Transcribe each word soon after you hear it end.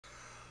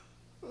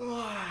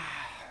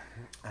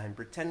I'm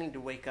pretending to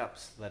wake up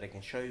so that I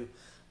can show you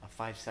a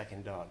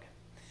 5-second dog.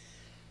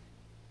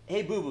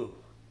 Hey Boo Boo,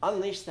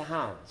 unleash the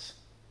hounds.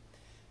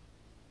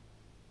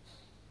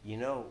 You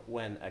know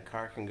when a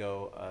car can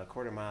go a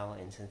quarter mile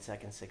in 10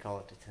 seconds, they call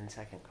it the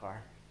 10-second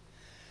car?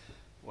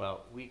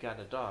 Well, we got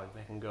a dog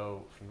that can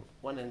go from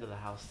one end of the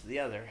house to the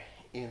other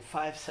in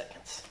 5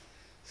 seconds.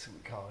 So we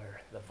call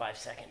her the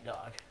 5-second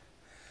dog.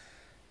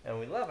 And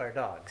we love our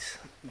dogs,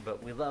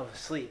 but we love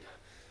sleep,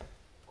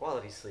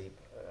 quality sleep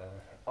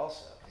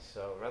also.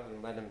 So rather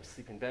than let them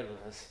sleep in bed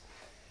with us,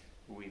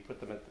 we put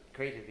them at the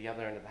crate at the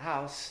other end of the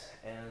house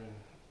and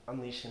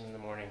unleash them in the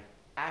morning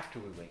after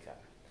we wake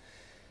up.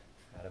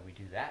 How do we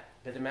do that?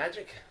 Bit of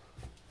magic?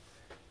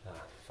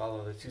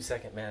 Follow the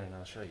 2-second man and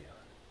I'll show you.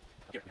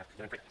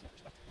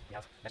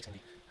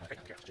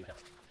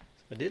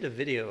 I did a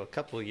video a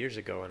couple of years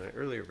ago on an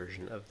earlier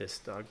version of this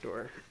dog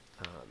door.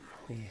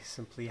 We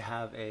simply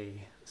have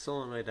a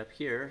solenoid up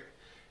here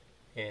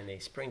and a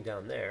spring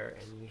down there,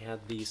 and we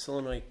had the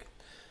solenoid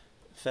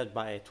fed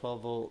by a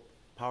 12-volt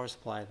power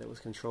supply that was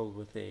controlled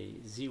with a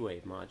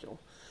Z-Wave module.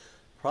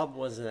 Problem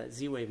was that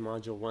Z-Wave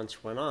module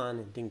once went on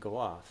and didn't go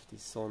off.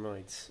 These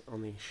solenoids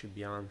only should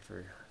be on for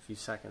a few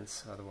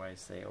seconds,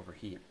 otherwise they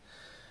overheat.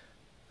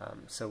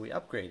 So we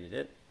upgraded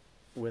it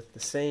with the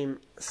same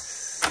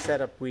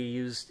setup we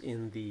used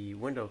in the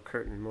window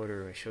curtain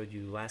motor I showed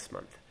you last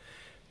month.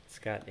 It's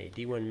got a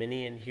D1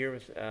 Mini in here,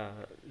 with,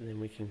 then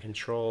we can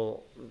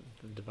control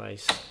the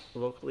device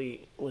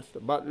locally with the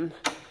button,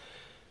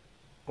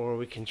 or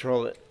we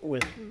control it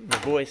with the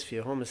voice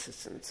via Home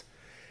Assistant.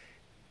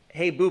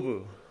 Hey Boo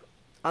Boo,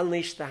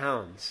 unleash the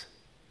hounds.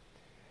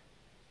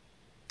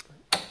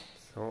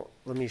 So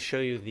let me show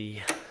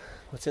you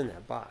what's in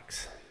that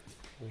box.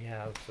 We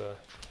have the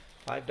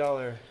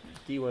 $5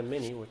 D1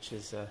 Mini, which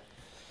is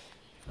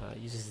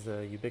uses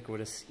the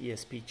ubiquitous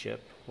ESP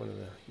chip, one of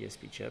the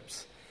ESP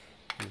chips.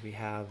 And we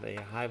have a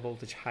high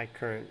voltage, high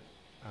current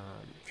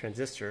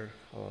transistor,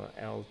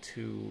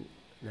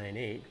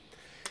 L298.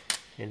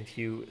 And if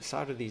you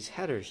solder these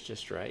headers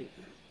just right,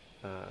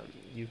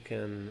 you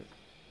can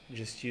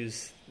just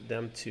use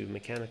them to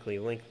mechanically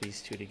link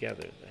these two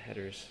together. The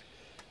headers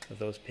of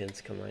those pins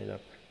can line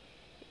up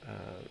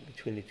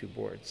between the two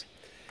boards.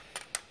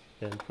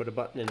 Then put a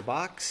button in a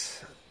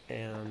box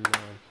and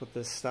put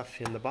this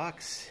stuff in the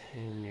box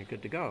and you're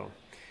good to go.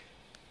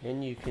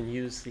 Then you can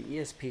use the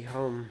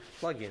esp-home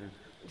plugin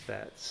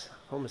that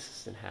Home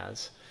Assistant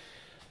has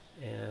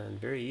and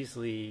very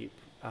easily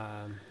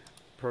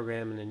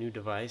program in a new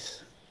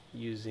device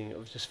using,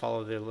 just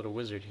follow the little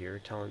wizard here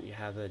telling you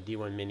have a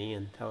D1 Mini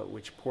and tell it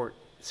which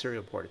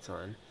serial port it's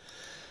on.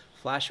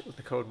 Flash it with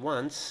the code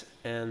once,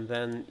 and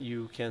then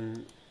you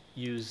can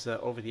use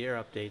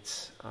over-the-air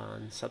updates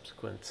on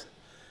subsequent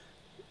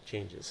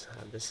changes.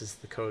 This is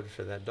the code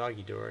for that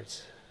doggy door.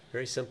 It's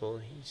very simple.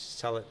 You just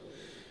tell it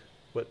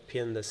what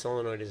pin the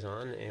solenoid is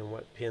on and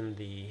what pin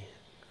the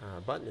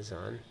button is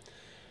on,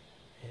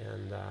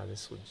 and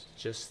this will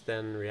just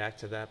then react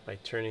to that by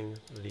turning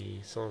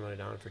the solenoid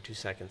on for 2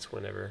 seconds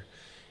whenever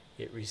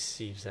it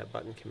receives that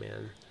button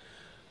command,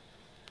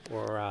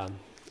 or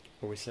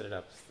we set it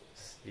up.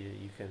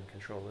 You can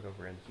control it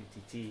over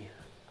mqtt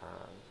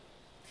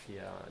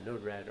via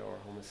Node-RED or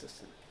Home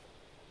Assistant.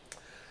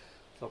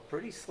 So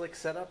pretty slick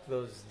setup.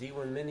 Those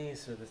D1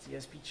 Minis or the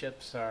ESP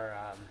chips are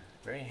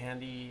very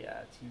handy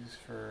to use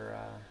for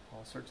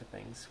all sorts of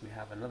things. We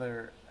have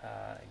another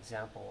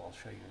example I'll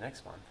show you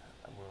next month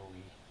where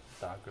we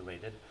dog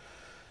related,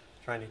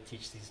 trying to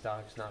teach these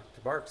dogs not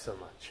to bark so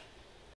much.